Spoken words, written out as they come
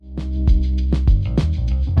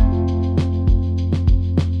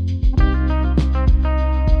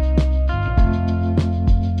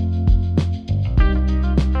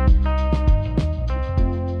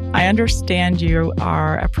understand you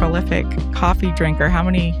are a prolific coffee drinker. How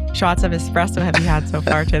many shots of espresso have you had so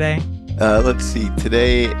far today? Let's see.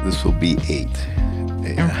 Today, this will be 8.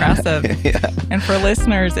 Yeah. Impressive. Yeah. And for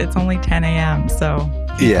listeners, it's only 10 a.m., so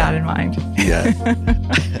keep that in mind. Yeah.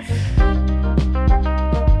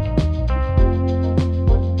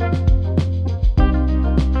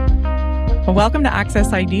 Well, welcome to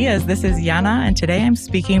Access Ideas. This is Yana, and today I'm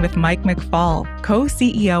speaking with Mike McFall,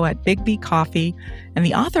 co-CEO at Big B Coffee and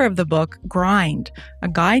the author of the book, Grind, a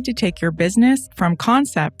guide to take your business from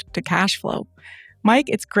concept to cash flow. Mike,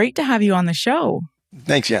 it's great to have you on the show.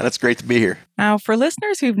 Thanks, Yana. It's great to be here. Now, for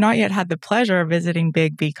listeners who've not yet had the pleasure of visiting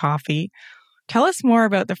Big B Coffee, tell us more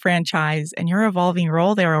about the franchise and your evolving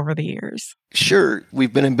role there over the years. Sure.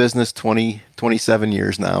 We've been in business 27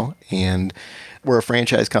 years now, and we're a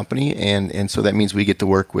franchise company, and so that means we get to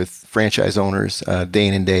work with franchise owners day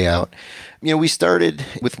in and day out. We started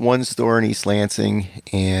with one store in East Lansing,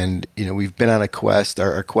 and, we've been on a quest.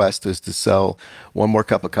 Our quest is to sell one more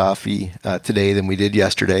cup of coffee today than we did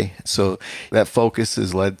yesterday. So that focus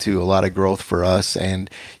has led to a lot of growth for us. And,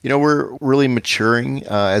 we're really maturing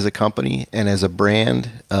as a company and as a brand.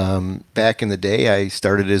 Back in the day, I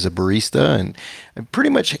started as a barista, and I pretty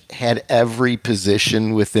much had every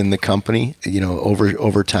position within the company,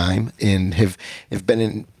 over time, and have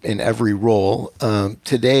been in every role.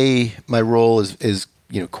 Today, my role is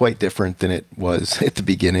quite different than it was at the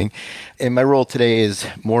beginning. And my role today is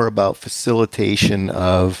more about facilitation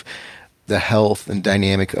of the health and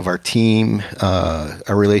dynamic of our team,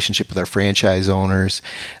 our relationship with our franchise owners,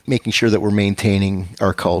 making sure that we're maintaining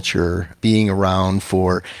our culture, being around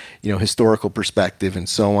for, historical perspective and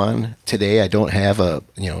so on. Today, I don't have a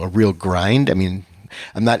real grind.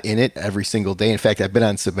 I'm not in it every single day. In fact, I've been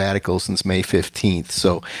on sabbatical since May 15th.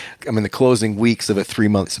 So I'm in the closing weeks of a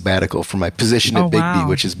 3-month sabbatical for my position at Big B,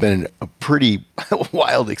 which has been a pretty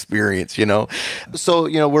wild experience, So,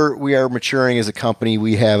 we are maturing as a company.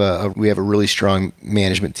 We have a really strong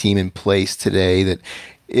management team in place today that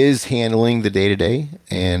is handling the day-to-day.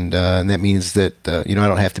 And that means that, I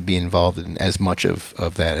don't have to be involved in as much of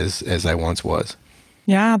that as I once was.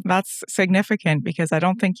 Yeah, that's significant because I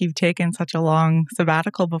don't think you've taken such a long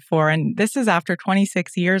sabbatical before. And this is after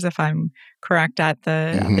 26 years, if I'm correct, at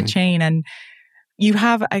the chain. And you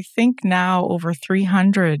have, I think, now over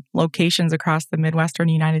 300 locations across the Midwestern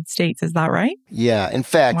United States. Is that right? Yeah. In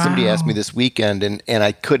fact, somebody asked me this weekend and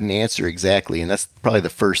I couldn't answer exactly. And that's probably the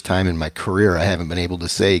first time in my career I haven't been able to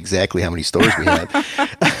say exactly how many stores we have.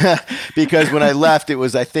 Because when I left,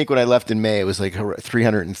 when I left in May, it was like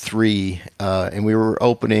 303. And we were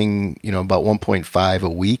opening, about 1.5 a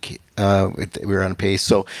week. We were on pace.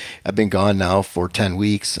 So I've been gone now for 10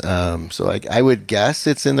 weeks. So I would guess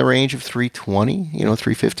it's in the range of 320,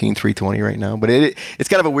 315, 320 right now. But it's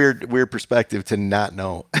kind of a weird perspective to not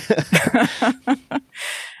know.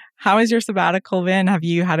 How has your sabbatical been? Have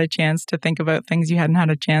you had a chance to think about things you hadn't had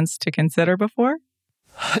a chance to consider before?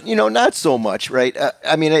 Not so much, right?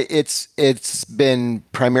 It's been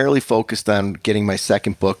primarily focused on getting my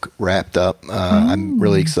second book wrapped up. I'm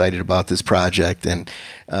really excited about this project, and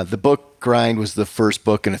the book Grind was the first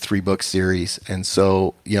book in a 3-book series. And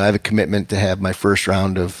so, I have a commitment to have my first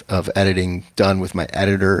round of editing done with my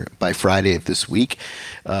editor by Friday of this week.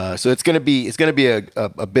 So it's going to be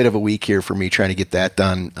a bit of a week here for me trying to get that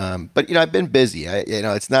done. But, I've been busy.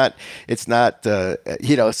 It's not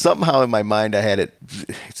somehow in my mind, I had it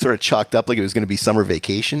sort of chalked up like it was going to be summer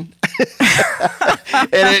vacation.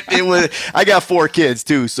 And it was, I got 4 kids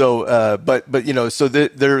too. So, so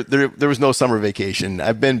there was no summer vacation.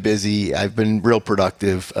 I've been busy. I've been real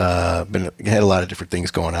productive. Had a lot of different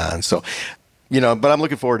things going on. So, but I'm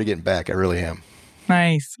looking forward to getting back. I really am.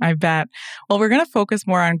 Nice. I bet. Well, we're going to focus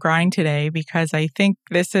more on Grind today because I think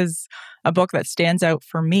this is a book that stands out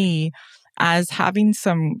for me as having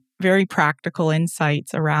some very practical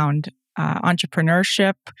insights around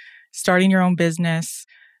entrepreneurship, starting your own business.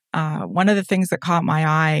 One of the things that caught my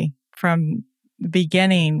eye from the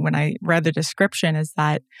beginning when I read the description is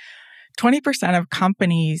that 20% of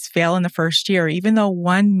companies fail in the first year, even though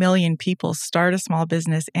 1 million people start a small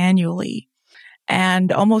business annually,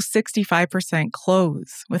 and almost 65%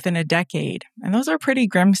 close within a decade. And those are pretty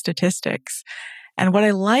grim statistics. And what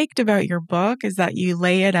I liked about your book is that you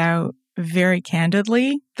lay it out very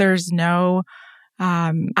candidly. There's no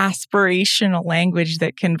aspirational language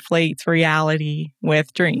that conflates reality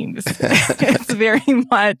with dreams. It's very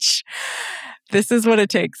much, this is what it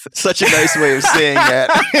takes. Such a nice way of saying that.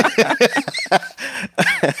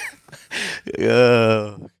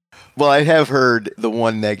 Well, I have heard the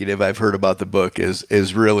one negative I've heard about the book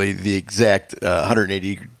is really the exact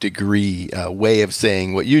 180-degree way of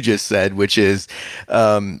saying what you just said, which is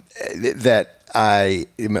that I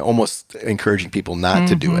am almost encouraging people not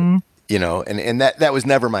to do it. And that was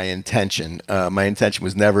never my intention. My intention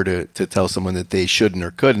was never to tell someone that they shouldn't or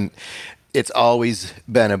couldn't. It's always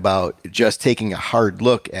been about just taking a hard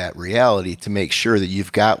look at reality to make sure that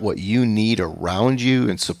you've got what you need around you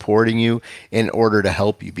and supporting you in order to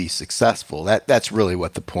help you be successful. That's really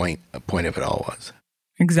what the point of it all was.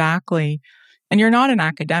 Exactly. And you're not an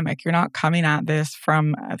academic. You're not coming at this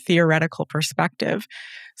from a theoretical perspective.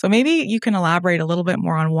 So maybe you can elaborate a little bit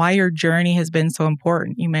more on why your journey has been so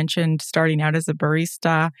important. You mentioned starting out as a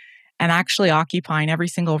barista and actually occupying every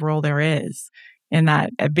single role there is in that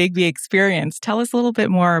a Big B experience. Tell us a little bit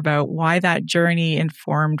more about why that journey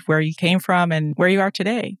informed where you came from and where you are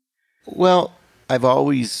today. Well, I've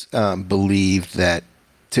always believed that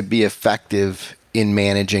to be effective in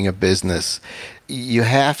managing a business, you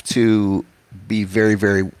have to be very,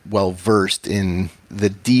 very well versed in the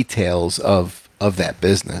details of that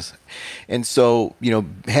business. And so,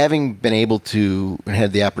 having been able to and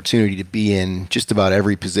had the opportunity to be in just about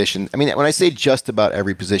every position. I mean, when I say just about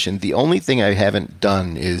every position, the only thing I haven't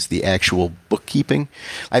done is the actual bookkeeping.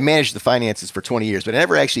 I managed the finances for 20 years, but I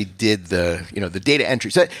never actually did the data entry.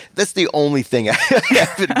 So that's the only thing I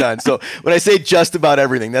haven't done. So when I say just about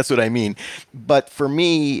everything, that's what I mean. But for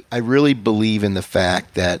me, I really believe in the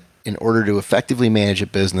fact that in order to effectively manage a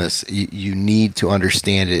business, you need to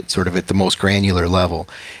understand it sort of at the most granular level.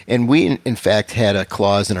 And we, in fact, had a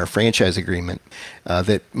clause in our franchise agreement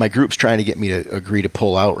that my group's trying to get me to agree to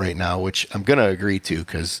pull out right now, which I'm going to agree to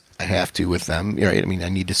because I have to with them. I mean, I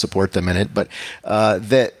need to support them in it. But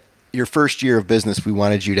that your first year of business, we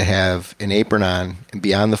wanted you to have an apron on and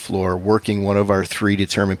be on the floor working one of our 3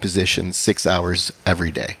 determined positions 6 hours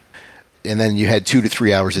every day. And then you had 2 to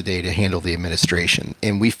 3 hours a day to handle the administration.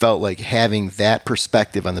 And we felt like having that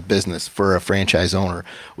perspective on the business for a franchise owner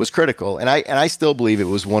was critical. And I still believe it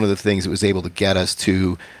was one of the things that was able to get us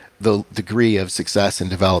to the degree of success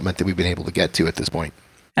and development that we've been able to get to at this point.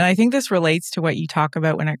 And I think this relates to what you talk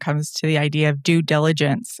about when it comes to the idea of due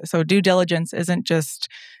diligence. So due diligence isn't just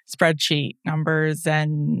spreadsheet numbers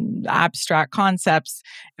and abstract concepts.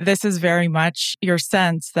 This is very much your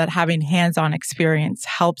sense that having hands-on experience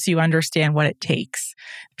helps you understand what it takes,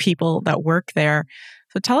 people that work there.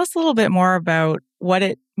 So tell us a little bit more about what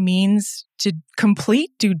it means to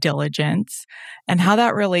complete due diligence and how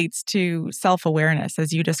that relates to self-awareness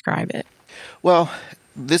as you describe it. Well,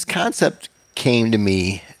 this concept came to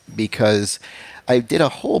me because I did a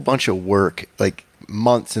whole bunch of work, like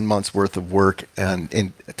months and months worth of work. And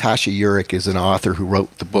Tasha Eurich is an author who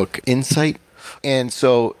wrote the book Insight. And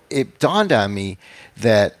so it dawned on me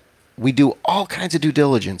that we do all kinds of due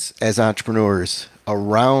diligence as entrepreneurs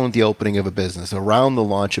around the opening of a business, around the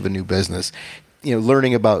launch of a new business,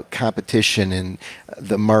 learning about competition and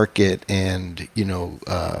the market and,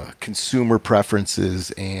 consumer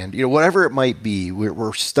preferences and, whatever it might be.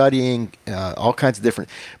 We're studying all kinds of different,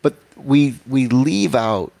 but we leave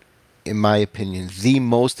out, in my opinion, the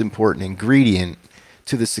most important ingredient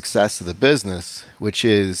to the success of the business, which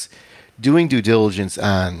is doing due diligence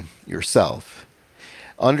on yourself,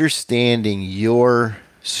 understanding your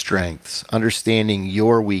strengths, understanding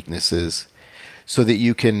your weaknesses, so that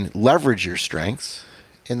you can leverage your strengths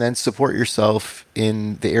and then support yourself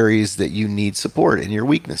in the areas that you need support in your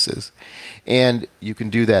weaknesses. And you can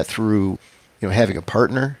do that through having a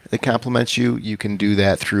partner that complements you. You can do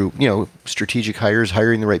that through, strategic hires,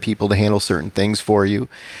 hiring the right people to handle certain things for you.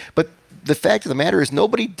 But the fact of the matter is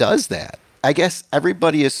nobody does that. I guess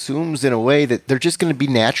everybody assumes in a way that they're just going to be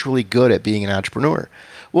naturally good at being an entrepreneur.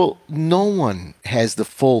 Well, no one has the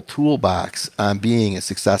full toolbox on being a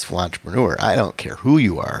successful entrepreneur. I don't care who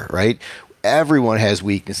you are, right? Everyone has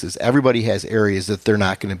weaknesses. Everybody has areas that they're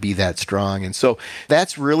not going to be that strong. And so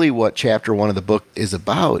that's really what chapter 1 of the book is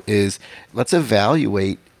about, is let's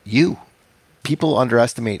evaluate you. People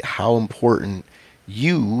underestimate how important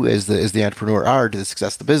you as the entrepreneur are to the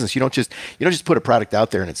success of the business. You don't just put a product out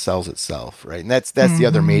there and it sells itself, right? And that's the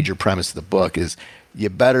other major premise of the book is you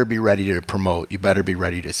better be ready to promote, you better be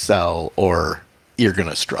ready to sell, or you're going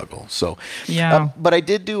to struggle. So, yeah. But I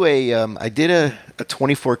did do a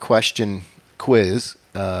 24 question quiz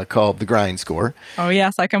called the Grind Score. Oh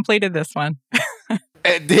yes, I completed this one.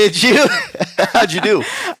 Did you? How'd you do?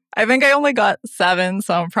 I think I only got 7,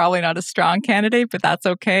 so I'm probably not a strong candidate, but that's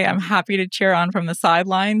okay. I'm happy to cheer on from the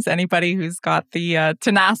sidelines anybody who's got the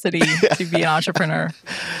tenacity to be an entrepreneur.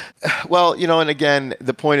 Well, and again,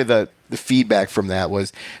 the point of the feedback from that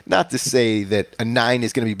was not to say that a 9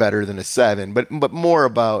 is going to be better than a 7, but more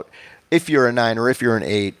about if you're a 9 or if you're an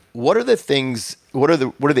 8, what are the things, what are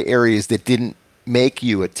the areas that didn't make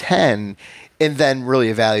you a 10, and then really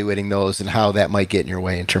evaluating those and how that might get in your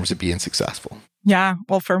way in terms of being successful. Yeah.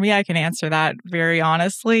 Well, for me, I can answer that very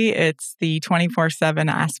honestly. It's the 24/7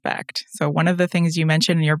 aspect. So one of the things you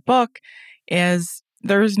mentioned in your book is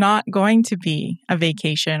there's not going to be a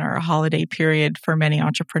vacation or a holiday period for many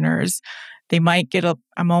entrepreneurs. They might get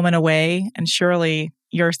a moment away, and surely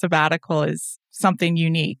your sabbatical is something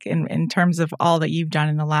unique in terms of all that you've done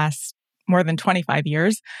in the last more than 25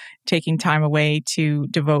 years, taking time away to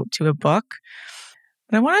devote to a book.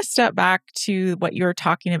 But I want to step back to what you were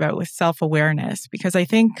talking about with self-awareness, because I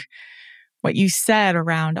think what you said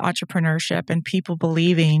around entrepreneurship and people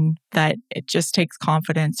believing that it just takes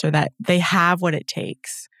confidence or that they have what it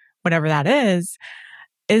takes, whatever that is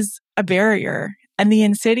a barrier. And the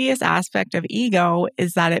insidious aspect of ego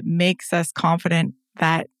is that it makes us confident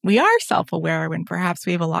that we are self-aware when perhaps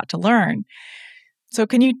we have a lot to learn. So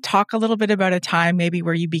can you talk a little bit about a time maybe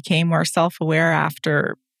where you became more self-aware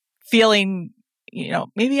after feeling,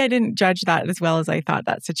 maybe I didn't judge that as well as I thought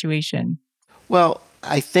that situation? Well,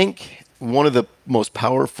 I think one of the most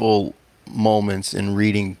powerful moments in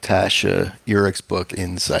reading Tasha Urich's book,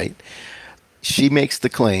 Insight, she makes the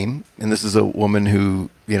claim, and this is a woman who,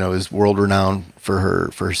 is world-renowned for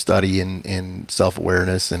her study in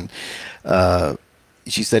self-awareness. And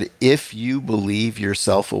she said, if you believe you're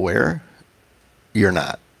self-aware, you're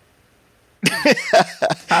not.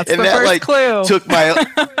 That's and the that first clue. Took my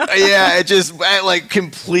it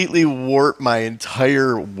completely warped my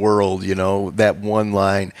entire world, that one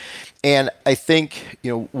line. And I think,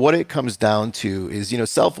 what it comes down to is,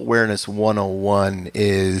 self-awareness 101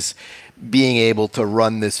 is being able to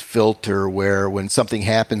run this filter where when something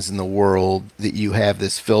happens in the world that you have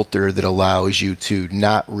this filter that allows you to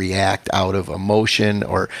not react out of emotion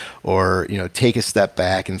or take a step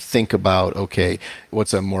back and think about, okay,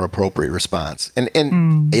 what's a more appropriate response?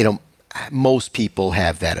 And most people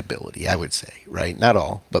have that ability, I would say, right? Not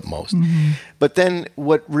all, but most. Mm-hmm. But then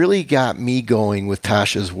what really got me going with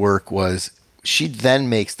Tasha's work was she then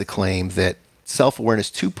makes the claim that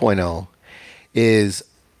self-awareness 2.0 is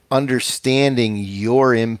understanding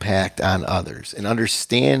your impact on others and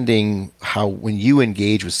understanding how when you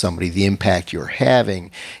engage with somebody, the impact you're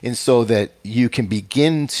having, and so that you can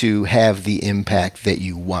begin to have the impact that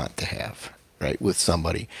you want to have, right, with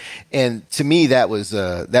somebody. And to me, that was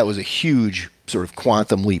a huge sort of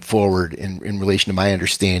quantum leap forward in relation to my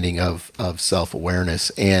understanding of self-awareness.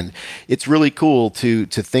 And it's really cool to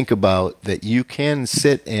think about that you can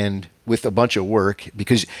sit and with a bunch of work,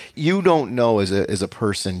 because you don't know as a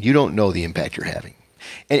person, you don't know the impact you're having.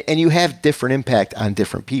 And you have different impact on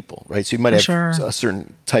different people, right? So you might have a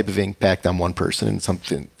certain type of impact on one person and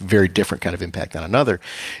something very different kind of impact on another.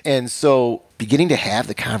 And so beginning to have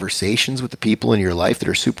the conversations with the people in your life that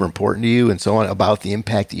are super important to you and so on about the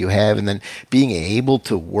impact that you have, and then being able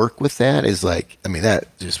to work with that is that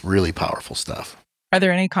just really powerful stuff. Are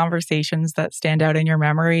there any conversations that stand out in your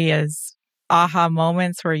memory as aha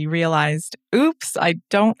moments where you realized, oops, I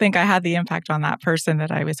don't think I had the impact on that person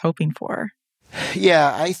that I was hoping for?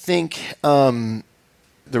 Yeah, I think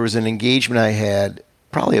there was an engagement I had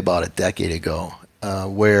probably about a decade ago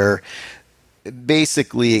where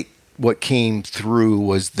basically what came through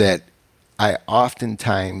was that I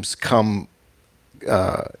oftentimes come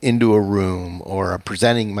into a room or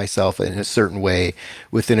presenting myself in a certain way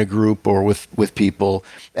within a group or with people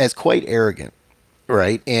as quite arrogant,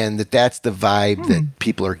 right? And that's the vibe that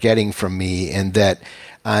people are getting from me, and that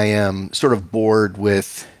I am sort of bored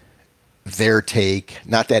with their take,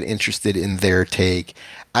 not that interested in their take.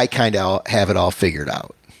 I kind of have it all figured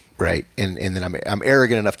out, right? And then I'm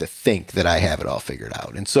arrogant enough to think that I have it all figured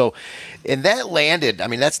out. And so, and that landed,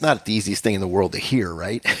 that's not the easiest thing in the world to hear,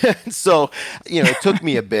 right? So, it took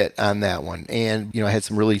me a bit on that one. And, I had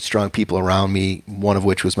some really strong people around me, one of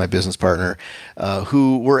which was my business partner,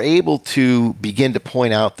 who were able to begin to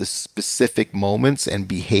point out the specific moments and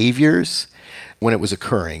behaviors when it was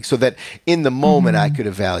occurring, so that in the moment I could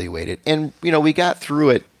evaluate it. And, we got through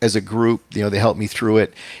it as a group, they helped me through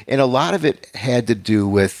it. And a lot of it had to do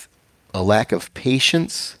with a lack of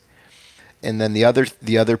patience. And then the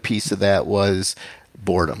other piece of that was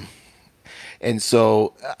boredom. And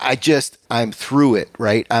so I'm through it,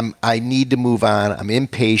 right? I need to move on. I'm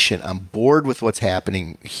impatient. I'm bored with what's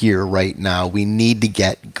happening here right now. We need to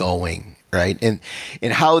get going. right? And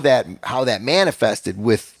how that manifested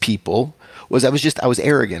with people was I was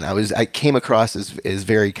arrogant. I came across as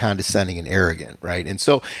very condescending and arrogant, right? And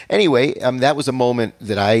so anyway, that was a moment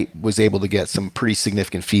that I was able to get some pretty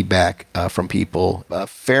significant feedback from people, a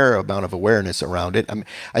fair amount of awareness around it.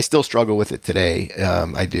 I still struggle with it today.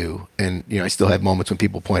 I do, and I still have moments when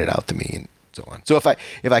people point it out to me and so on. So if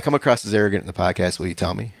I come across as arrogant in the podcast, will you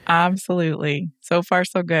tell me? Absolutely. So far,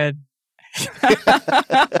 so good.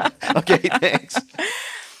 Okay, thanks.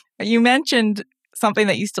 You mentioned something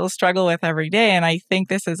that you still struggle with every day. And I think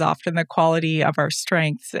this is often the quality of our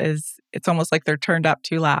strengths is it's almost like they're turned up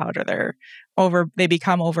too loud or they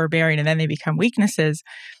become overbearing and then they become weaknesses.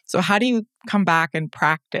 So how do you come back and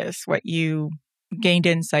practice what you gained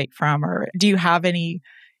insight from? Or do you have any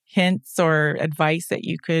hints or advice that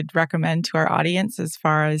you could recommend to our audience as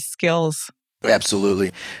far as skills?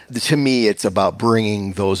 Absolutely. To me, it's about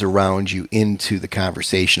bringing those around you into the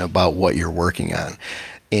conversation about what you're working on.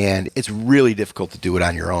 And it's really difficult to do it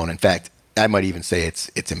on your own. In fact, I might even say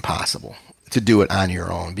it's impossible to do it on your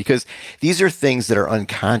own because these are things that are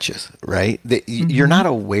unconscious, right? That you're not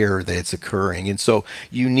aware that it's occurring. And so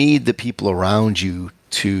you need the people around you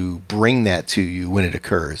to bring that to you when it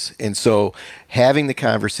occurs. And so having the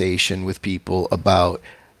conversation with people about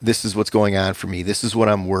this is what's going on for me. This is what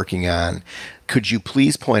I'm working on. Could you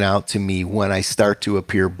please point out to me when I start to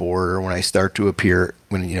appear bored or when I start to appear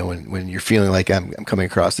when you're feeling like I'm coming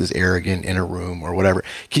across as arrogant in a room or whatever?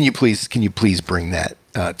 Can you please bring that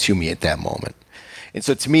to me at that moment? And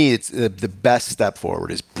so to me, it's the best step forward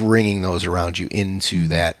is bringing those around you into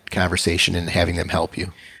that conversation and having them help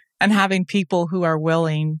you. And having people who are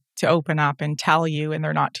willing to open up and tell you, and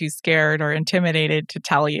they're not too scared or intimidated to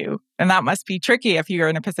tell you. And that must be tricky if you're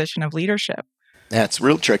in a position of leadership. That's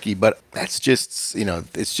real tricky, but that's just,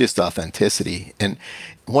 it's just authenticity. And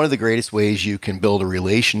one of the greatest ways you can build a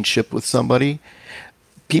relationship with somebody,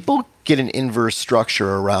 people get an inverse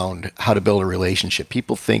structure around how to build a relationship.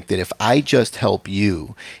 People think that if I just help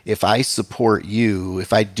you, if I support you,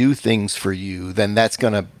 if I do things for you, then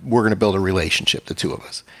we're going to build a relationship, the two of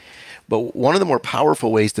us. But one of the more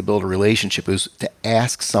powerful ways to build a relationship is to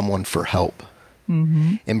ask someone for help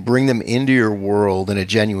and bring them into your world in a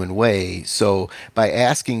genuine way. So by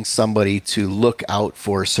asking somebody to look out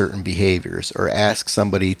for certain behaviors or ask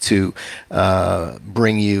somebody to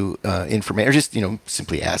bring you information or just,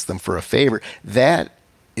 simply ask them for a favor, that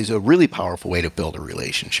is a really powerful way to build a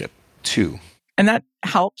relationship too. And that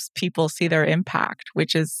helps people see their impact,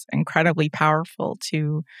 which is incredibly powerful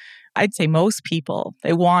to I'd say most people,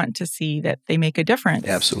 they want to see that they make a difference.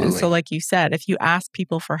 Absolutely. And so like you said, if you ask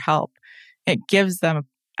people for help, it gives them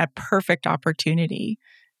a perfect opportunity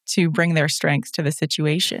to bring their strengths to the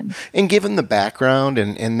situation. And given the background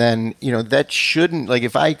and then, that shouldn't, like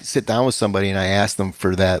if I sit down with somebody and I ask them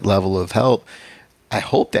for that level of help, I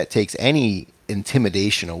hope that takes any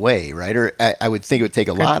intimidation away, right? Or I would think it would take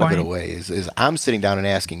a lot of it away is I'm sitting down and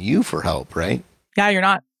asking you for help, right? Yeah, you're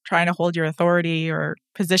not trying to hold your authority or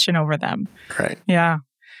position over them. Right. Yeah.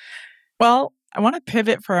 Well, I want to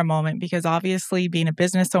pivot for a moment because obviously being a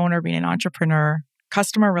business owner, being an entrepreneur,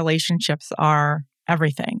 customer relationships are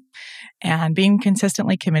everything. And being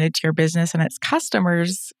consistently committed to your business and its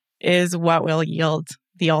customers is what will yield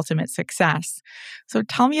the ultimate success. So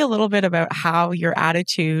tell me a little bit about how your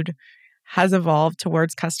attitude has evolved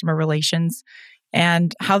towards customer relations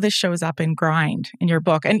and how this shows up in Grind in your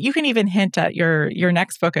book. And you can even hint at your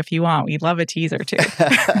next book if you want. We'd love a teaser too.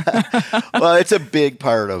 Well, it's a big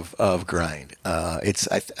part of Grind. I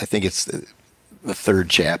think it's the third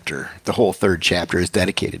chapter. The whole third chapter is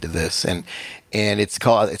dedicated to this. And it's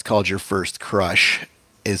called Your First Crush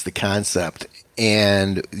is the concept.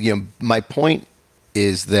 And my point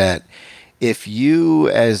is that if you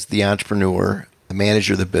as the entrepreneur, the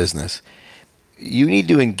manager of the business, you need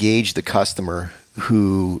to engage the customer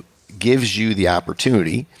who gives you the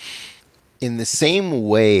opportunity in the same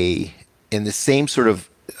way, in the same sort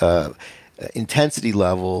of intensity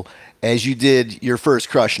level as you did your first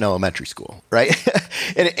crush in elementary school, right?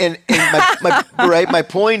 and my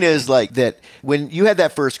point is like that when you had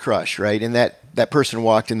that first crush, right, and that person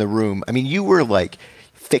walked in the room, I mean, you were like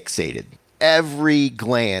fixated. Every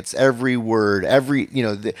glance, every word,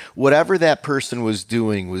 whatever that person was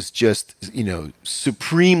doing was just,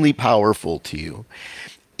 supremely powerful to you.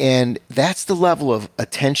 And that's the level of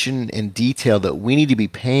attention and detail that we need to be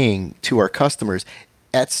paying to our customers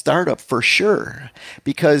at startup for sure.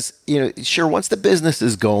 Because, sure, once the business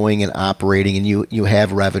is going and operating and you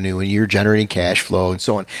have revenue and you're generating cash flow and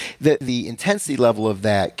so on, the intensity level of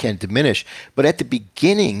that can diminish. But at the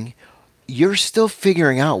beginning, you're still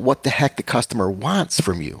figuring out what the heck the customer wants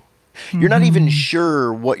from you. You're not even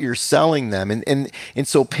sure what you're selling them. And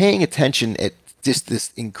so paying attention at just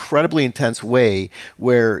this incredibly intense way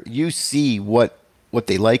where you see what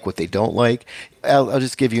they like, what they don't like. I'll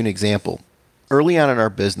just give you an example. Early on in our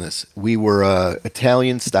business, we were a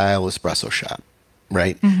Italian style espresso shop,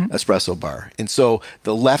 right? Espresso bar. And so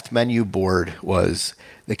the left menu board was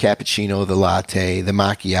the cappuccino, the latte, the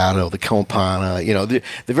macchiato, the campana,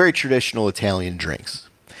 the very traditional Italian drinks.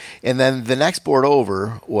 And then the next board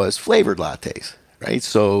over was flavored lattes, right?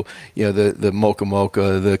 So, the mocha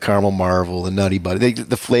mocha, the caramel marvel, the nutty buddy,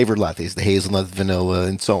 the flavored lattes, the hazelnut, vanilla,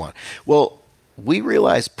 and so on. Well, we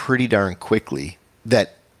realized pretty darn quickly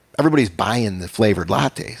that everybody's buying the flavored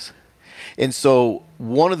lattes. And so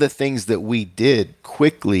one of the things that we did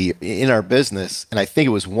quickly in our business, and I think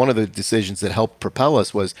it was one of the decisions that helped propel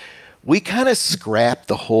us, was we kind of scrapped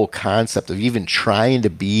the whole concept of even trying to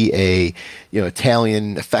be a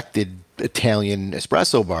affected Italian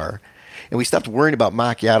espresso bar. And we stopped worrying about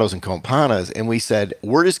macchiatos and campanas, and we said,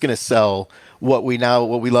 we're just going to sell what we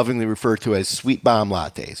lovingly refer to as sweet bomb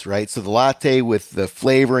lattes, right? So the latte with the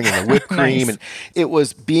flavoring and the whipped cream. Nice. And it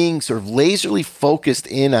was being sort of laserly focused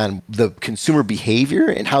in on the consumer behavior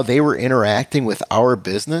and how they were interacting with our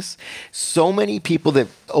business. So many people that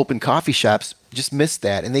open coffee shops just missed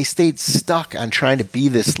that, and they stayed stuck on trying to be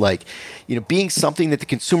this, being something that the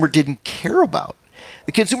consumer didn't care about.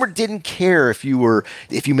 The consumer didn't care if you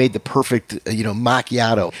made the perfect,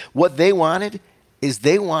 macchiato. What they wanted is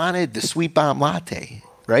they wanted the sweet bomb latte,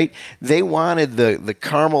 right? They wanted the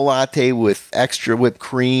caramel latte with extra whipped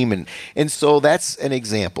cream. And so that's an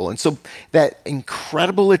example. And so that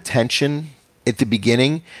incredible attention at the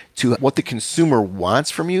beginning to what the consumer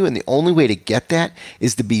wants from you. And the only way to get that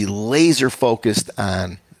is to be laser focused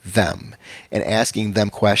on them and asking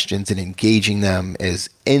them questions and engaging them as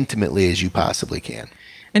intimately as you possibly can.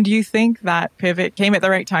 And do you think that pivot came at the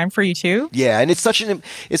right time for you too? Yeah, and it's such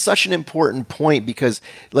an important point because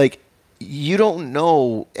you don't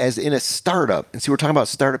know, as in a startup, and see, we're talking about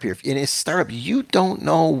startup here. In a startup, you don't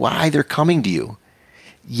know why they're coming to you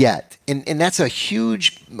yet, and that's a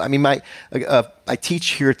huge. I mean, I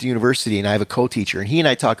teach here at the university, and I have a co-teacher, and he and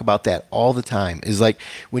I talk about that all the time. Is like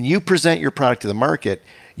when you present your product to the market,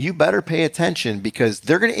 you better pay attention because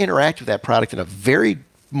they're going to interact with that product in a very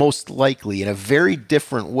most likely in a very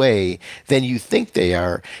different way than you think they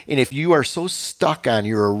are. And if you are so stuck on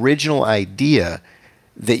your original idea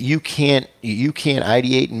that you can't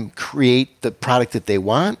ideate and create the product that they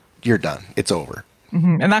want, you're done. It's over.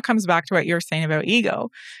 And that comes back to what you're saying about ego.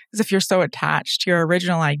 Because if you're so attached to your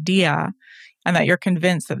original idea and that you're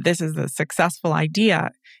convinced that this is the successful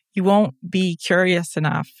idea, you won't be curious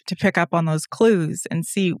enough to pick up on those clues and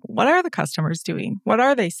see, what are the customers doing? What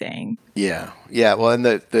are they saying? Yeah. Well, and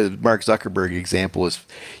the Mark Zuckerberg example is,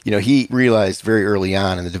 he realized very early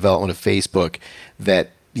on in the development of Facebook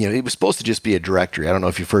that, it was supposed to just be a directory. I don't know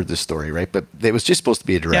if you've heard this story, right? But it was just supposed to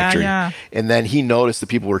be a directory. Yeah. And then he noticed that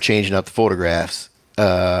people were changing out the photographs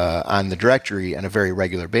on the directory on a very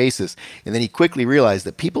regular basis. And then he quickly realized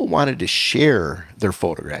that people wanted to share their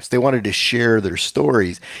photographs. They wanted to share their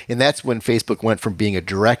stories. And that's when Facebook went from being a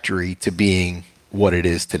directory to being what it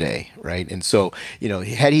is today, right? And so,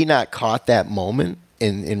 had he not caught that moment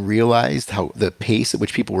and realized how the pace at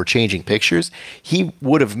which people were changing pictures, he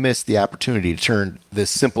would have missed the opportunity to turn this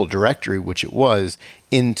simple directory, which it was,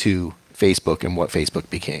 into Facebook and what Facebook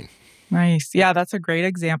became. Nice. Yeah, that's a great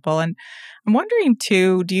example. And I'm wondering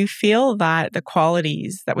too, do you feel that the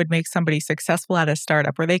qualities that would make somebody successful at a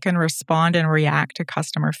startup where they can respond and react to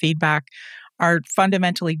customer feedback are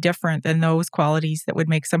fundamentally different than those qualities that would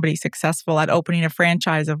make somebody successful at opening a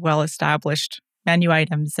franchise of well-established menu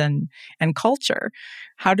items and culture?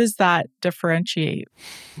 How does that differentiate?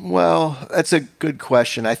 Well, that's a good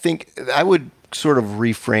question. I think I would sort of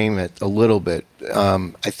reframe it a little bit.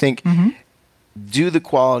 I think do the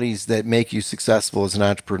qualities that make you successful as an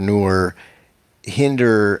entrepreneur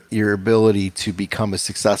hinder your ability to become a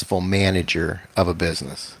successful manager of a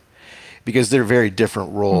business? Because they're very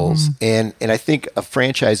different roles. And I think a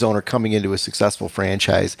franchise owner coming into a successful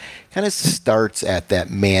franchise kind of starts at that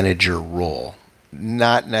manager role,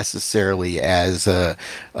 not necessarily as a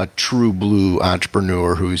true blue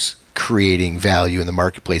entrepreneur who's creating value in the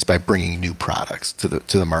marketplace by bringing new products to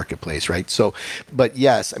the marketplace, right? So, but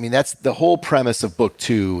yes, I mean, that's the whole premise of book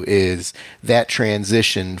 2 is that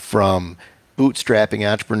transition from bootstrapping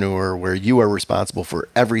entrepreneur where you are responsible for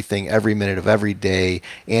everything, every minute of every day,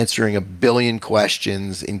 answering a billion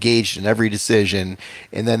questions, engaged in every decision,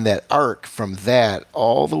 and then that arc from that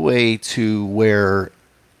all the way to where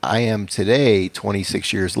I am today,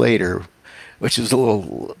 26 years later, which is a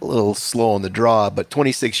little slow on the draw, but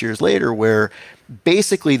 26 years later, where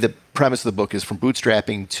basically the premise of the book is from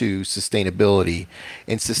bootstrapping to sustainability.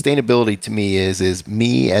 And sustainability to me is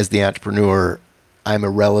me as the entrepreneur, I'm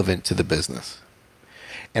irrelevant to the business.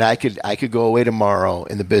 And I could go away tomorrow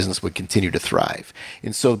and the business would continue to thrive.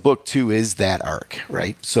 And so book 2 is that arc,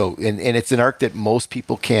 right? So and it's an arc that most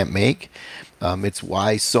people can't make. It's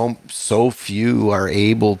why so few are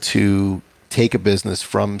able to take a business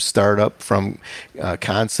from startup, from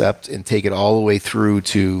concept, and take it all the way through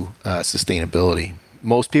to sustainability.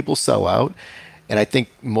 Most people sell out, and I think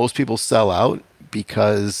most people sell out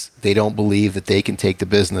because they don't believe that they can take the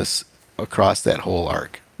business across that whole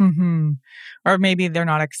arc. Mm-hmm. Or maybe they're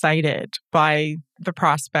not excited by the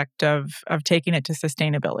prospect of taking it to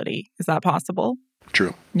sustainability. Is that possible?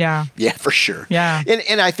 True. Yeah. Yeah, for sure. Yeah.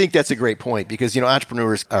 And I think that's a great point because,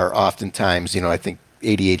 entrepreneurs are oftentimes, I think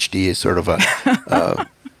ADHD is sort of a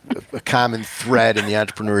common thread in the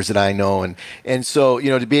entrepreneurs that I know. And so,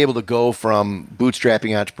 to be able to go from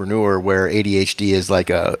bootstrapping entrepreneur where ADHD is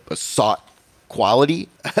like a sought quality,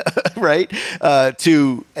 right?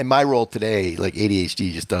 To, in my role today, like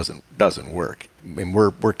ADHD just doesn't work. I mean,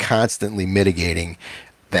 we're constantly mitigating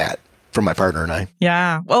that from my partner and I.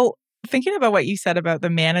 Yeah. Well, thinking about what you said about the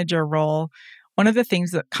manager role, one of the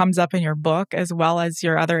things that comes up in your book, as well as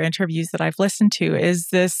your other interviews that I've listened to, is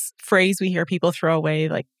this phrase we hear people throw away,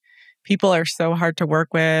 like, people are so hard to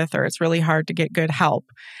work with, or it's really hard to get good help.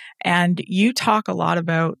 And you talk a lot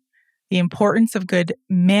about the importance of good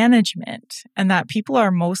management and that people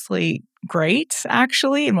are mostly great,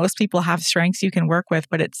 actually, and most people have strengths you can work with,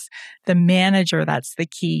 but it's the manager that's the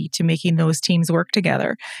key to making those teams work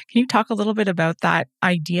together. Can you talk a little bit about that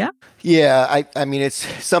idea? Yeah, I mean, it's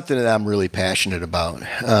something that I'm really passionate about.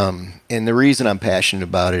 And the reason I'm passionate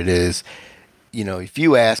about it is, if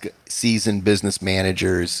you ask seasoned business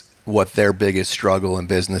managers what their biggest struggle in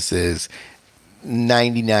business is,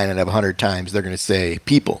 99 out of 100 times, they're going to say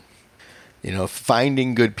people.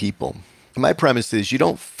 Finding good people. And my premise is you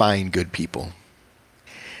don't find good people.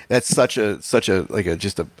 That's such a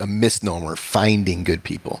misnomer, finding good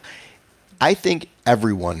people. I think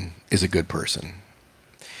everyone is a good person.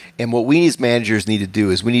 And what we as managers need to do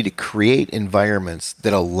is we need to create environments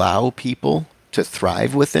that allow people to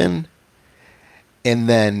thrive within and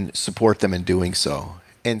then support them in doing so.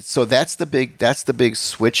 And so that's the big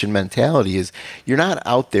switch in mentality is you're not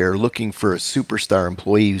out there looking for a superstar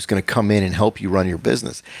employee who's going to come in and help you run your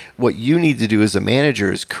business. What you need to do as a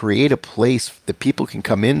manager is create a place that people can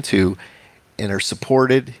come into and are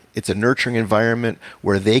supported. It's a nurturing environment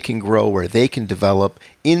where they can grow, where they can develop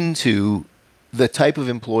into the type of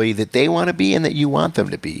employee that they want to be and that you want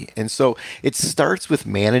them to be. And so it starts with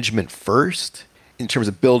management first in terms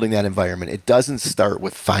of building that environment. It doesn't start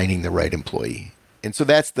with finding the right employee. And so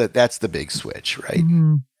that's the big switch, right?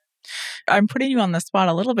 Mm-hmm. I'm putting you on the spot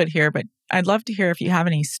a little bit here, but I'd love to hear if you have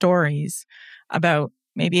any stories about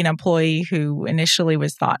maybe an employee who initially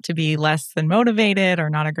was thought to be less than motivated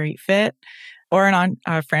or not a great fit, or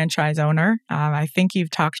a franchise owner. I think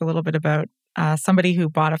you've talked a little bit about somebody who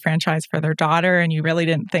bought a franchise for their daughter and you really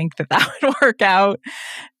didn't think that would work out.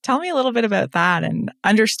 Tell me a little bit about that and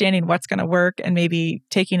understanding what's going to work and maybe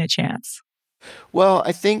taking a chance. Well,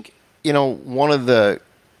 I think one of the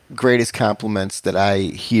greatest compliments that I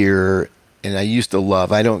hear, and I used to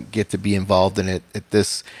love, I don't get to be involved in it at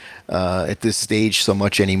this stage so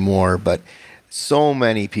much anymore, but so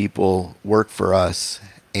many people work for us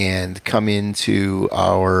and come into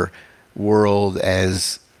our world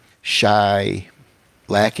as shy,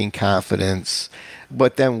 lacking confidence,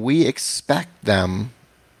 but then we expect them,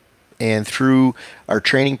 and through our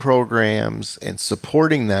training programs and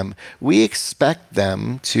supporting them, we expect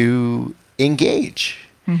them to engage.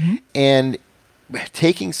 Mm-hmm. And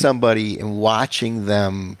taking somebody and watching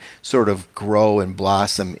them sort of grow and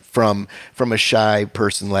blossom from a shy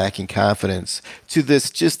person lacking confidence to this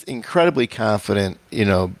just incredibly confident,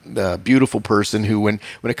 beautiful person who when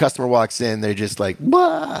a customer walks in, they're just like,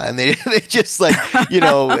 "Wah!" and they just like,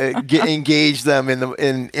 engage them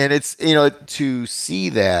and it's, to see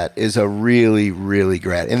that is a really, really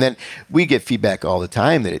great. And then we get feedback all the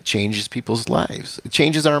time that it changes people's lives. It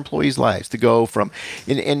changes our employees' lives to go from,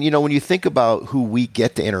 and when you think about who we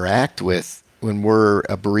get to interact with when we're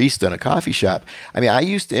a barista in a coffee shop. I mean, I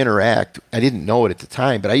used to interact, I didn't know it at the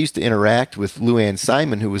time, but I used to interact with Lou Ann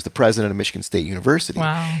Simon, who was the president of Michigan State University.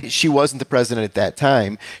 Wow. She wasn't the president at that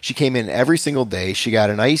time. She came in every single day. She got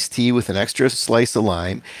an iced tea with an extra slice of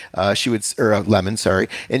lime, or a lemon, sorry.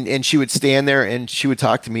 And she would stand there and she would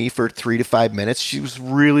talk to me for 3 to 5 minutes. She was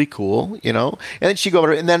really cool, And then she'd go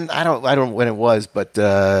over, and then I don't know when it was, but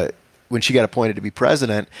when she got appointed to be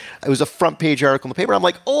president, it was a front page article in the paper. I'm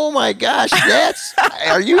like, oh my gosh,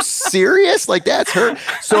 are you serious? Like, that's her.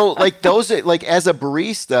 So like like as a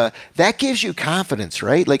barista, that gives you confidence,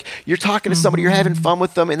 right? Like you're talking to somebody, you're having fun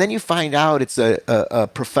with them, and then you find out it's a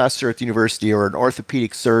professor at the university or an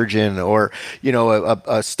orthopedic surgeon or,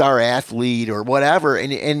 a star athlete or whatever.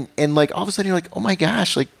 And like all of a sudden you're like, oh my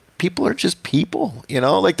gosh, like, people are just people,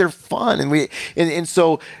 like they're fun. And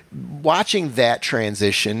so watching that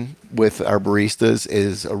transition with our baristas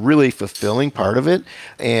is a really fulfilling part of it.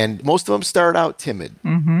 And most of them start out timid,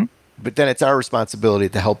 but then it's our responsibility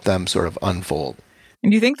to help them sort of unfold.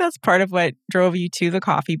 And do you think that's part of what drove you to the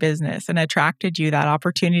coffee business and attracted you, that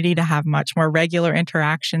opportunity to have much more regular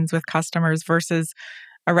interactions with customers versus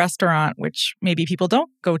a restaurant, which maybe people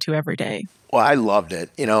don't go to every day? Well, I loved it,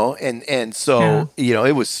 and so,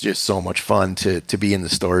 it was just so much fun to be in the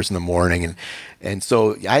stores in the morning. And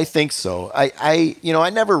so I think so. I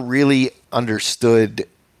never really understood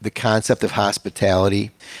the concept of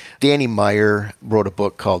hospitality. Danny Meyer wrote a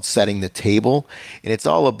book called Setting the Table, and it's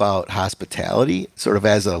all about hospitality, sort of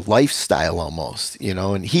as a lifestyle almost,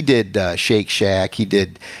 and he did Shake Shack. He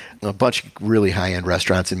did a bunch of really high-end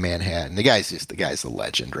restaurants in Manhattan. The guy's a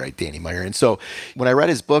legend, right? Danny Meyer. And so when I read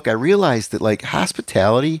his book, I realized that like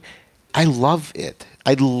hospitality, I love it.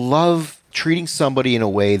 I love treating somebody in a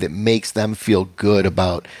way that makes them feel good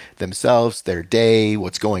about themselves, their day,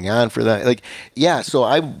 what's going on for them. Like, yeah, so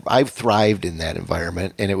I've thrived in that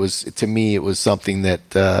environment. And to me, it was something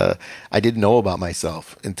that I didn't know about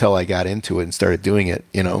myself until I got into it and started doing it,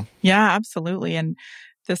 Yeah, absolutely. And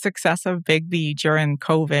the success of Bigby during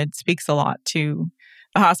COVID speaks a lot to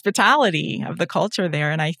the hospitality of the culture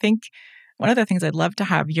there. And I think one of the things I'd love to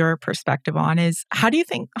have your perspective on is, how do you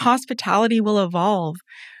think hospitality will evolve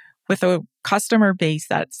with a customer base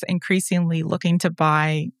that's increasingly looking to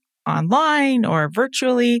buy online or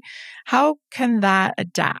virtually? How can that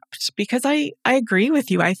adapt? Because I agree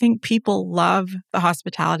with you. I think people love the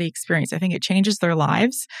hospitality experience. I think it changes their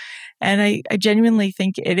lives. And I genuinely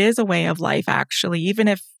think it is a way of life, actually. Even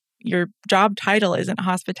if your job title isn't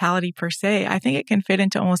hospitality per se, I think it can fit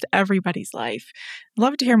into almost everybody's life. I'd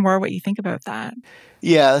love to hear more what you think about that.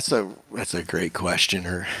 Yeah, that's a great question,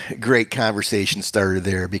 or great conversation starter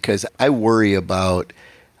there, because I worry about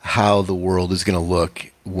how the world is going to look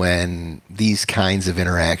when these kinds of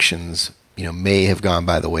interactions, may have gone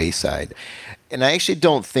by the wayside. And I actually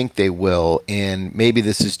don't think they will. And maybe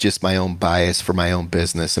this is just my own bias for my own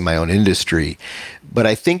business and my own industry. But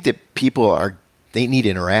I think that they need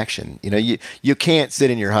interaction. You can't sit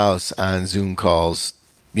in your house on Zoom calls,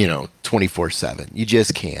 24/7. You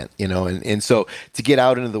just can't, and so to get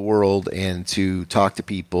out into the world and to talk to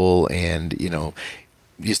people and,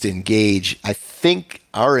 just engage, I think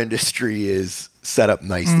our industry is set up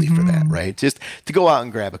nicely for that, right? Just to go out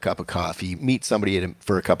and grab a cup of coffee, meet somebody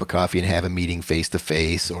for a cup of coffee and have a meeting face to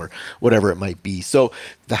face or whatever it might be. So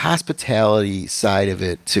the hospitality side of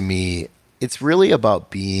it, to me, it's really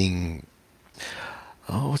about being,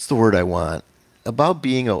 what's the word I want? About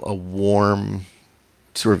being a warm,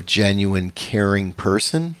 sort of genuine, caring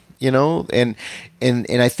person, and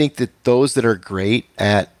I think that those that are great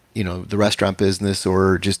at, the restaurant business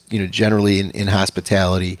or just, generally in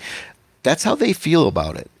hospitality, that's how they feel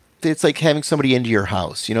about it. It's like having somebody into your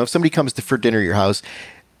house. If somebody comes for dinner at your house,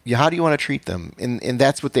 how do you want to treat them? And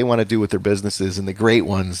that's what they want to do with their businesses. And the great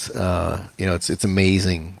ones, it's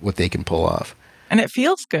amazing what they can pull off. And it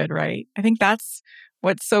feels good, right? I think that's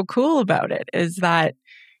what's so cool about it, is that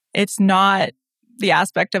it's not the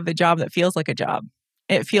aspect of the job that feels like a job.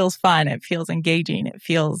 It feels fun. It feels engaging. It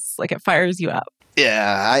feels like it fires you up.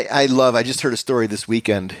 Yeah, I just heard a story this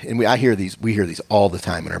weekend, and we hear these all the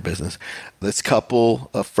time in our business. This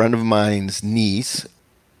couple, a friend of mine's niece,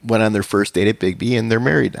 went on their first date at Bigby, and they're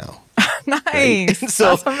married now. Nice. Right?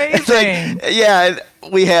 So that's amazing. Yeah,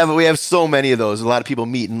 we have so many of those. A lot of people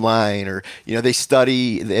meet in line, or they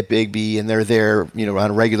study at Bigby and they're there,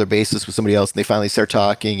 on a regular basis with somebody else, and they finally start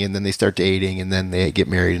talking, and then they start dating, and then they get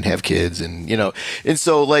married and have kids, and and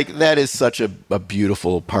so like that is such a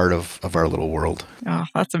beautiful part of our little world. Oh,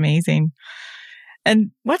 that's amazing.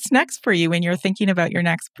 And what's next for you when you're thinking about your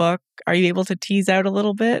next book? Are you able to tease out a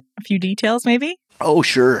little bit, a few details maybe? Oh,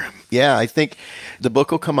 sure. Yeah, I think the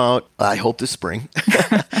book will come out, I hope, this spring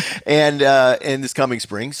and this coming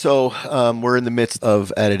spring. So we're in the midst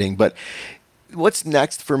of editing. But what's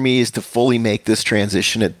next for me is to fully make this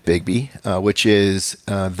transition at Bigby, which is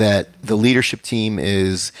that the leadership team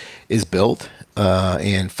is built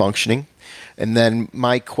and functioning. And then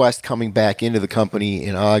my quest coming back into the company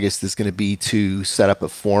in August is going to be to set up a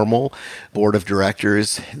formal board of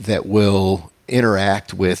directors that will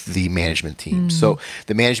interact with the management team. So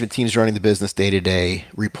the management team is running the business day to day,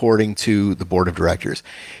 reporting to the board of directors.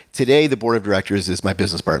 Today, the board of directors is my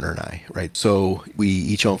business partner and I, right? So we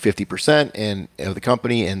each own 50% of the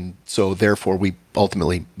company, and so therefore we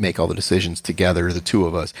ultimately make all the decisions together, the two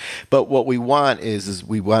of us. But what we want is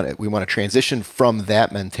we want to transition from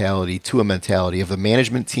that mentality to a mentality of a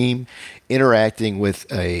management team interacting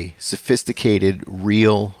with a sophisticated,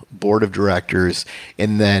 real board of directors,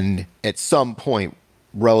 and then at some point,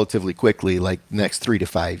 relatively quickly, like next 3 to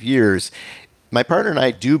 5 years, my partner and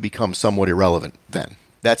I do become somewhat irrelevant then.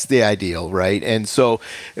 That's the ideal, right? And so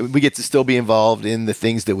we get to still be involved in the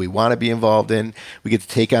things that we want to be involved in. We get to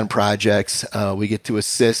take on projects. We get to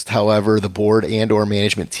assist however the board and or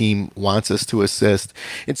management team wants us to assist.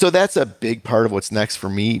 And so that's a big part of what's next for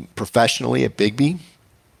me professionally at Bigby,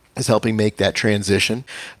 is helping make that transition.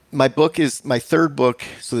 My book is my third book.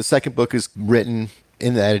 So the second book is written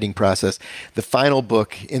in the editing process. The final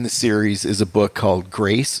book in the series is a book called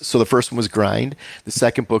Grace. So the first one was Grind. The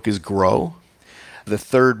second book is Grow. The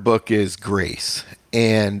third book is Grace.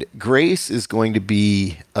 And Grace is going to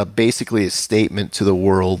be basically a statement to the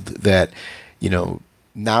world that,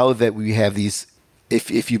 now that we have these,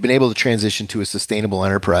 if you've been able to transition to a sustainable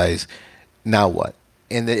enterprise, now what?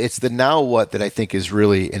 And it's the now what that I think is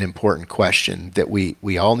really an important question that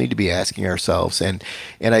we all need to be asking ourselves. And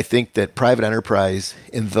I think that private enterprise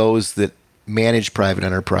and those that manage private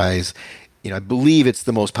enterprise, I believe it's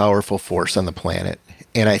the most powerful force on the planet.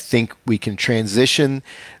 And I think we can transition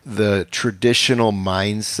the traditional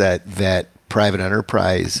mindset that private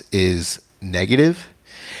enterprise is negative,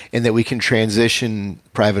 and that we can transition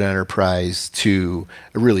private enterprise to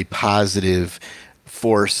a really positive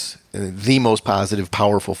force, the most positive,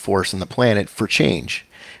 powerful force on the planet for change,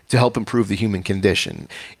 to help improve the human condition.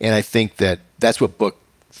 And I think that that's what book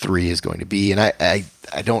 3 is going to be. And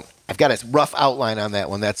I've got a rough outline on that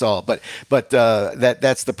one. That's all. But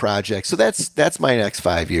that's the project. So that's my next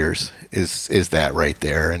 5 years is that right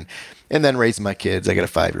there. And then raising my kids. I got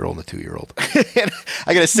a 5-year-old and a 2-year-old. And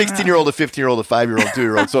I got a 16-year-old, a 15-year-old, a 5-year-old,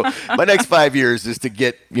 2-year-old. So my next 5 years is to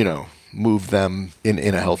get, move them in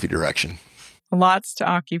a healthy direction. Lots to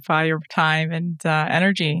occupy your time and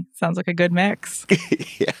energy. Sounds like a good mix.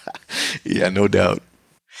 Yeah, no doubt.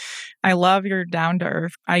 I love your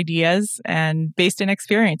down-to-earth ideas and based in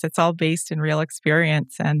experience. It's all based in real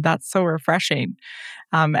experience, and that's so refreshing.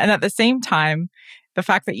 And at the same time, the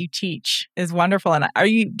fact that you teach is wonderful. And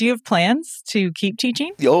do you have plans to keep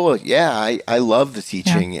teaching? Oh, yeah. I love the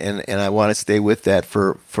teaching, and I want to stay with that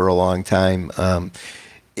for a long time.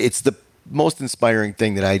 It's the most inspiring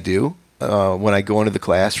thing that I do. When I go into the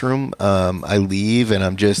classroom, I leave and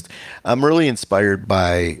I'm really inspired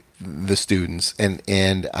by the students,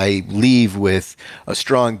 and I leave with a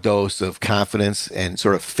strong dose of confidence and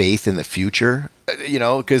sort of faith in the future,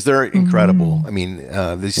 because they're incredible. I mean,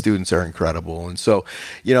 these students are incredible. And so,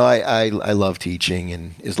 I love teaching,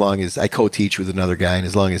 and as long as I co-teach with another guy and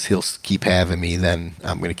as long as he'll keep having me, then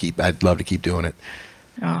I'd love to keep doing it.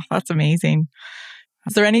 Oh, that's amazing.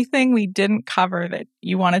 Is there anything we didn't cover that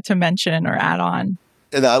you wanted to mention or add on?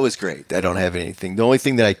 That was great. I don't have anything. The only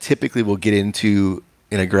thing that I typically will get into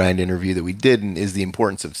in a grind interview that we didn't is the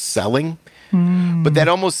importance of selling. But that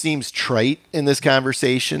almost seems trite in this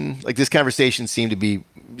conversation. Like, this conversation seemed to be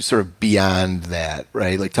sort of beyond that,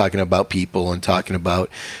 right? Like talking about people and talking about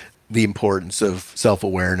the importance of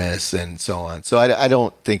self-awareness and so on. So I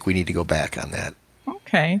don't think we need to go back on that.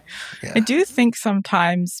 Okay. Yeah. I do think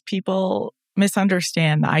sometimes people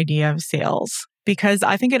misunderstand the idea of sales, because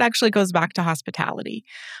I think it actually goes back to hospitality.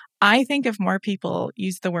 I think if more people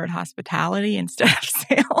use the word hospitality instead of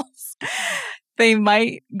sales, they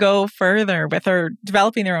might go further with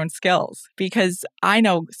developing their own skills. Because I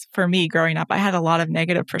know for me growing up, I had a lot of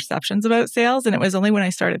negative perceptions about sales. And it was only when I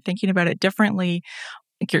started thinking about it differently,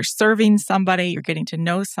 like you're serving somebody, you're getting to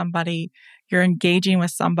know somebody, you're engaging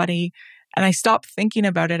with somebody. And I stopped thinking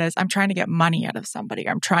about it as I'm trying to get money out of somebody,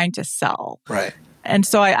 I'm trying to sell. Right. And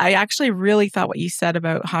so I actually really thought what you said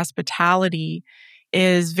about hospitality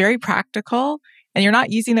is very practical. And you're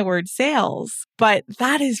not using the word sales, but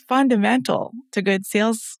that is fundamental to good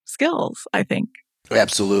sales skills, I think.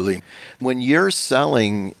 Absolutely. When you're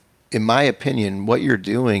selling, in my opinion, what you're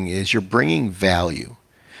doing is you're bringing value.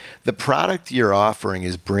 The product you're offering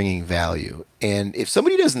is bringing value. And if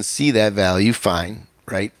somebody doesn't see that value, fine,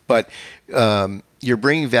 right? But you're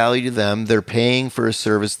bringing value to them. They're paying for a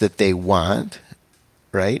service that they want,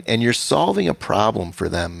 right? And you're solving a problem for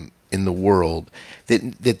them in the world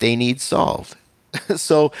that they need solved.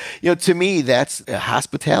 So, to me, that's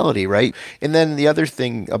hospitality, right? And then the other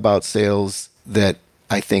thing about sales that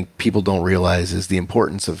I think people don't realize is the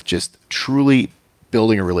importance of just truly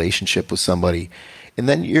building a relationship with somebody. And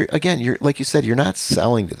then you're like you said, you're not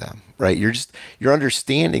selling to them, right? You're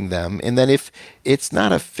understanding them. And then if it's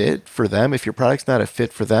not a fit for them, if your product's not a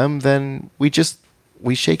fit for them, then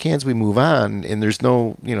we shake hands, we move on, and there's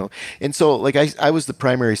no, and so like I was the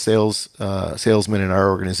primary salesman in our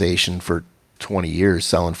organization for 20 years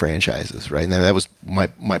selling franchises, right? And that was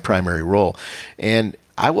my primary role. And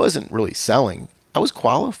I wasn't really selling. I was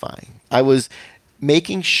qualifying. I was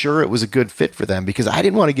making sure it was a good fit for them because I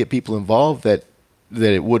didn't want to get people involved that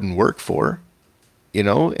it wouldn't work for,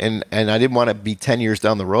 and I didn't want to be 10 years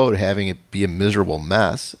down the road having it be a miserable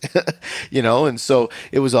mess, and so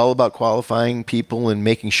it was all about qualifying people and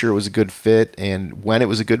making sure it was a good fit. And when it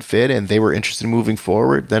was a good fit and they were interested in moving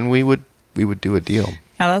forward, then we would do a deal.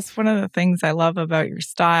 Now, that's one of the things I love about your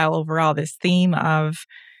style overall, this theme of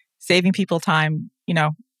saving people time,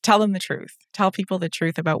 tell them the truth. Tell people the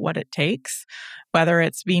truth about what it takes, whether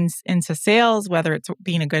it's being into sales, whether it's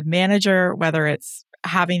being a good manager, whether it's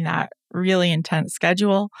having that really intense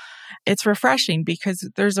schedule. It's refreshing because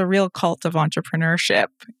there's a real cult of entrepreneurship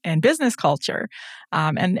and business culture.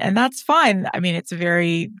 And that's fine. I mean, it's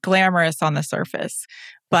very glamorous on the surface.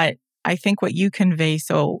 But I think what you convey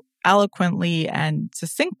so eloquently and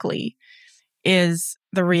succinctly is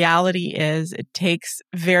the reality is it takes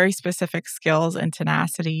very specific skills and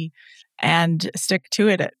tenacity and stick to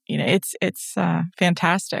it. It's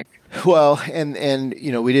fantastic. Well, and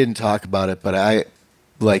we didn't talk about it, but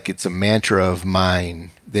it's a mantra of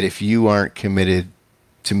mine that if you aren't committed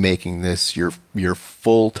to making this your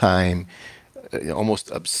full-time,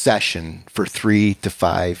 almost obsession for 3 to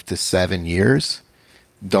 5 to 7 years,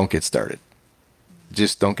 don't get started.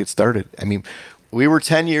 Just don't get started. I mean, we were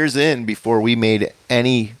 10 years in before we made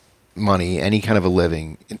any money, any kind of a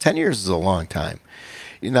living. And 10 years is a long time.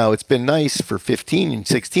 It's been nice for 15 and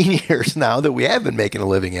 16 years now that we have been making a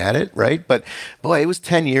living at it, right? But boy, it was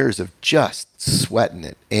 10 years of just sweating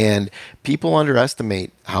it. And people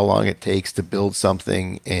underestimate how long it takes to build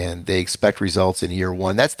something, and they expect results in year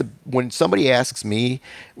one. When somebody asks me,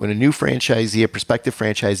 when a new franchisee, a prospective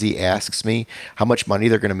franchisee asks me how much money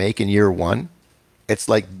they're going to make in year one, it's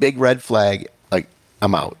like big red flag, like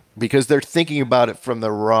I'm out. Because they're thinking about it from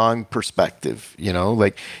the wrong perspective,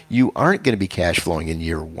 like you aren't going to be cash flowing in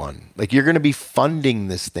year one. Like you're going to be funding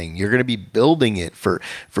this thing. You're going to be building it for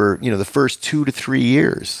the first 2 to 3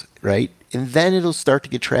 years, right? And then it'll start to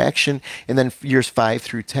get traction. And then years 5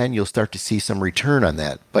 through 10, you'll start to see some return on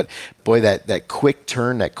that. But boy, that quick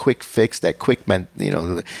turn, that quick fix, that quick,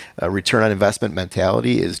 return on investment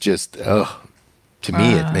mentality is just, to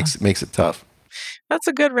me, it makes it tough. That's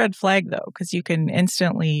a good red flag, though, because you can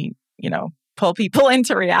instantly, pull people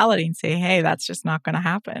into reality and say, "Hey, that's just not going to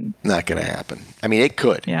happen." Not going to happen. I mean, it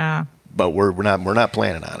could. Yeah. But we're not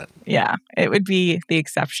planning on it. Yeah, it would be the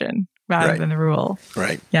exception rather than the rule.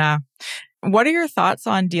 Right. Yeah. What are your thoughts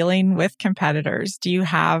on dealing with competitors? Do you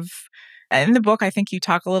have in the book? I think you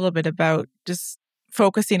talk a little bit about just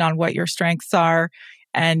focusing on what your strengths are.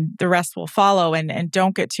 And the rest will follow, and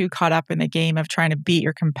don't get too caught up in the game of trying to beat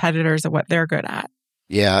your competitors at what they're good at.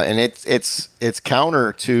 Yeah, and it's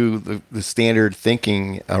counter to the standard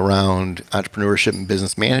thinking around entrepreneurship and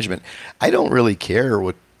business management. I don't really care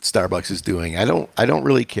what Starbucks is doing. I don't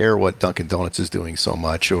really care what Dunkin' Donuts is doing so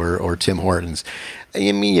much, or Tim Hortons. I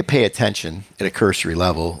mean, you pay attention at a cursory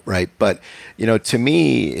level, right? But to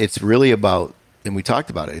me, it's really about, and we talked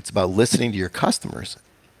about it. It's about listening to your customers.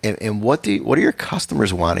 And what are your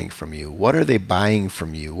customers wanting from you? What are they buying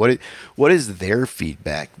from you? What is their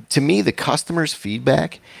feedback? To me, the customer's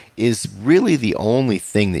feedback is really the only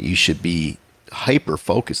thing that you should be hyper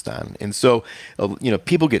focused on. And so,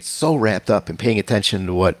 people get so wrapped up in paying attention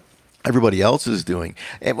to what everybody else is doing.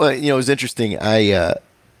 And it was interesting.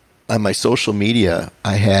 On my social media,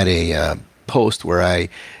 I had a post where I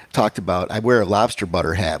talked about, I wear a lobster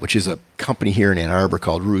butter hat, which is a company here in Ann Arbor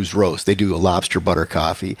called Ruse Roast. They do a lobster butter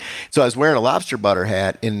coffee. So I was wearing a lobster butter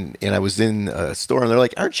hat, and I was in a store, and they're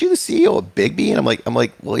like, "Aren't you the CEO of Bigby?" And I'm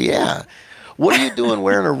like, "Well, yeah." "What are you doing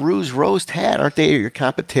wearing a Ruse Roast hat? Aren't they your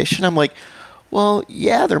competition?" I'm like, "Well,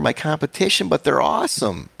 yeah, they're my competition, but they're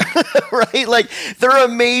awesome." Right? Like, they're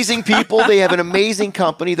amazing people. They have an amazing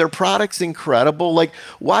company. Their product's incredible. Like,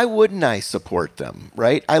 why wouldn't I support them?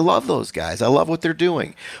 Right? I love those guys. I love what they're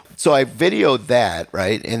doing. So I videoed that,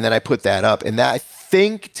 right? And then I put that up. And that, I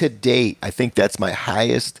think to date, I think that's my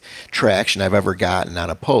highest traction I've ever gotten on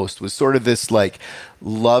a post, was sort of this like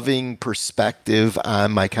loving perspective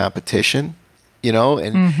on my competition.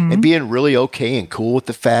 and being really okay and cool with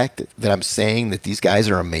the fact that I'm saying that these guys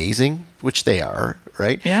are amazing, which they are,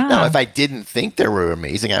 right? Yeah. Now, if I didn't think they were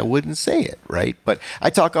amazing, I wouldn't say it, right? But I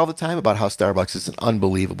talk all the time about how Starbucks is an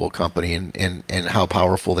unbelievable company and how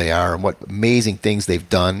powerful they are and what amazing things they've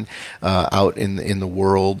done out in the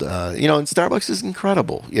world. And Starbucks is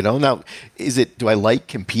incredible, Now, do I like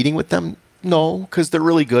competing with them? No, because they're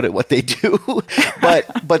really good at what they do,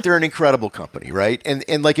 but they're an incredible company, right?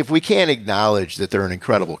 And like if we can't acknowledge that they're an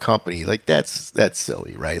incredible company, like that's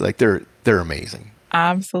silly, right? Like they're amazing.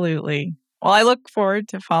 Absolutely. Well, I look forward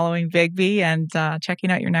to following Bigby and checking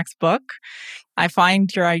out your next book. I find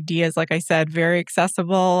your ideas, like I said, very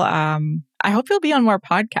accessible. I hope you'll be on more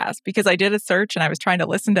podcasts because I did a search and I was trying to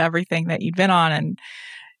listen to everything that you'd been on, and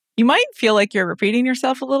you might feel like you're repeating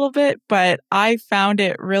yourself a little bit, but I found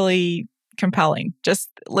it really compelling. Just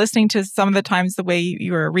listening to some of the times the way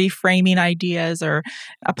you were reframing ideas or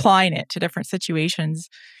applying it to different situations.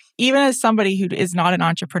 Even as somebody who is not an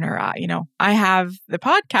entrepreneur, I have the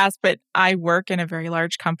podcast, but I work in a very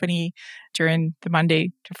large company during the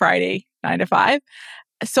Monday to Friday, 9 to 5.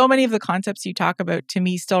 So many of the concepts you talk about to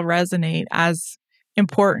me still resonate as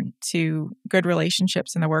important to good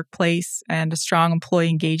relationships in the workplace and a strong employee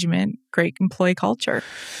engagement, great employee culture.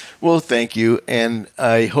 Well, thank you. And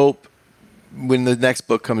I hope when the next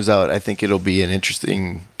book comes out, I think it'll be an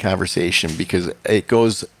interesting conversation because it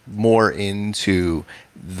goes more into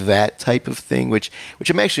that type of thing, which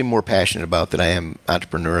I'm actually more passionate about than I am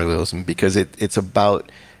entrepreneurialism, because it's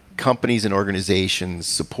about companies and organizations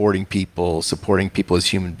supporting people as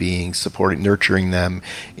human beings, nurturing them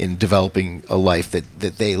in developing a life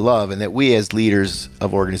that they love, and that we as leaders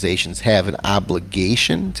of organizations have an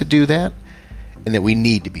obligation to do that. And that we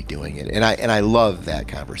need to be doing it, and I love that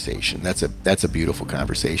conversation. That's a beautiful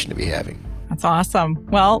conversation to be having. That's awesome.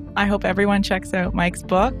 Well, I hope everyone checks out Mike's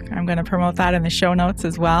book. I'm going to promote that in the show notes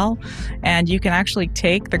as well. And you can actually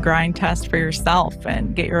take the grind test for yourself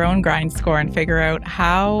and get your own grind score and figure out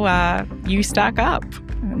how you stack up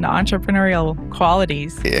in the entrepreneurial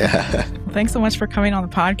qualities. Yeah. Well, thanks so much for coming on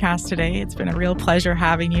the podcast today. It's been a real pleasure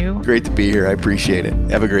having you. Great to be here. I appreciate it.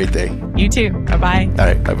 Have a great day. You too. Bye-bye. All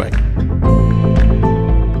right. Bye-bye.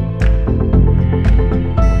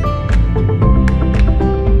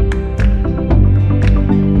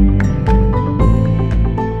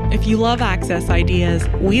 If you love Access Ideas,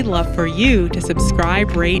 we'd love for you to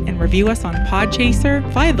subscribe, rate, and review us on Podchaser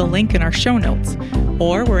via the link in our show notes,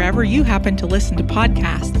 or wherever you happen to listen to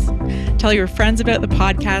podcasts. Tell your friends about the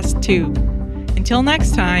podcast too. Until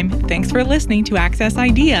next time, thanks for listening to Access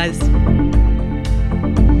Ideas.